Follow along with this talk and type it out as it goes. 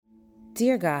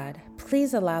Dear God,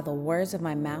 please allow the words of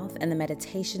my mouth and the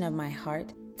meditation of my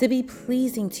heart to be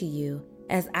pleasing to you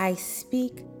as I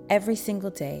speak every single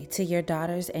day to your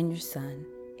daughters and your son.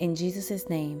 In Jesus'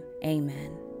 name,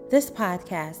 amen. This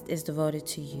podcast is devoted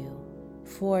to you,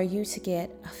 for you to get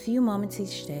a few moments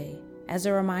each day as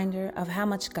a reminder of how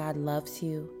much God loves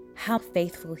you, how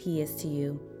faithful He is to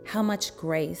you, how much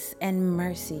grace and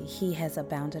mercy He has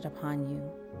abounded upon you.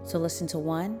 So listen to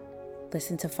 1,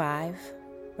 listen to 5,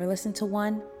 or listen to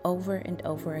 1 over and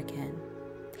over again.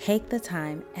 Take the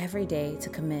time every day to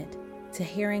commit to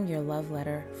hearing your love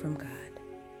letter from God.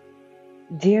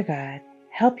 Dear God,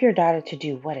 help your daughter to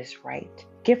do what is right.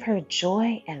 Give her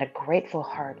joy and a grateful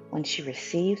heart when she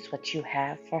receives what you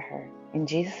have for her. In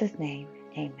Jesus' name,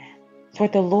 amen. For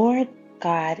the Lord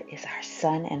God is our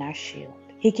sun and our shield.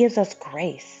 He gives us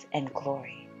grace and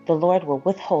glory. The Lord will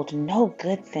withhold no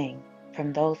good thing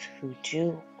from those who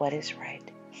do what is right.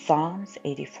 Psalms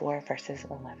 84 verses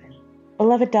 11.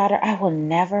 Beloved daughter, I will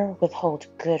never withhold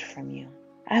good from you.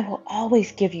 I will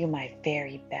always give you my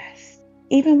very best.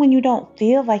 Even when you don't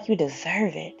feel like you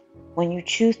deserve it, when you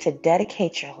choose to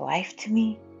dedicate your life to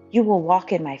me, you will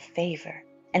walk in my favor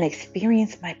and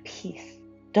experience my peace.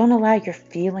 Don't allow your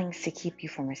feelings to keep you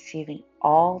from receiving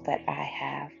all that I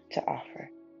have to offer.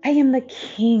 I am the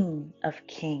King of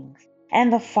Kings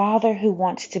and the Father who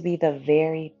wants to be the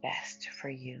very best for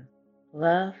you.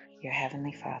 Love your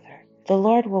Heavenly Father. The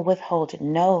Lord will withhold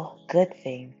no good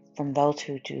thing from those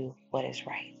who do what is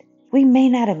right. We may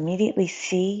not immediately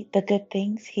see the good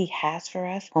things He has for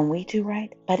us when we do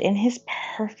right, but in His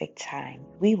perfect time,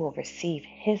 we will receive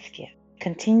His gift.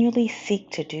 Continually seek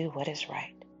to do what is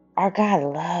right. Our God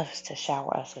loves to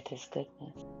shower us with His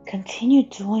goodness. Continue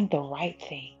doing the right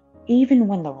thing, even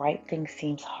when the right thing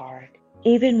seems hard,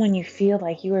 even when you feel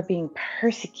like you are being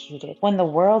persecuted, when the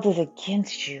world is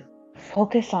against you.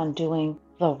 Focus on doing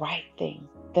the right thing,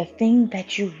 the thing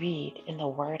that you read in the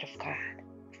Word of God.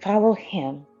 Follow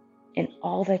Him in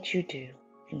all that you do,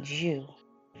 and you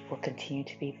will continue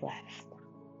to be blessed.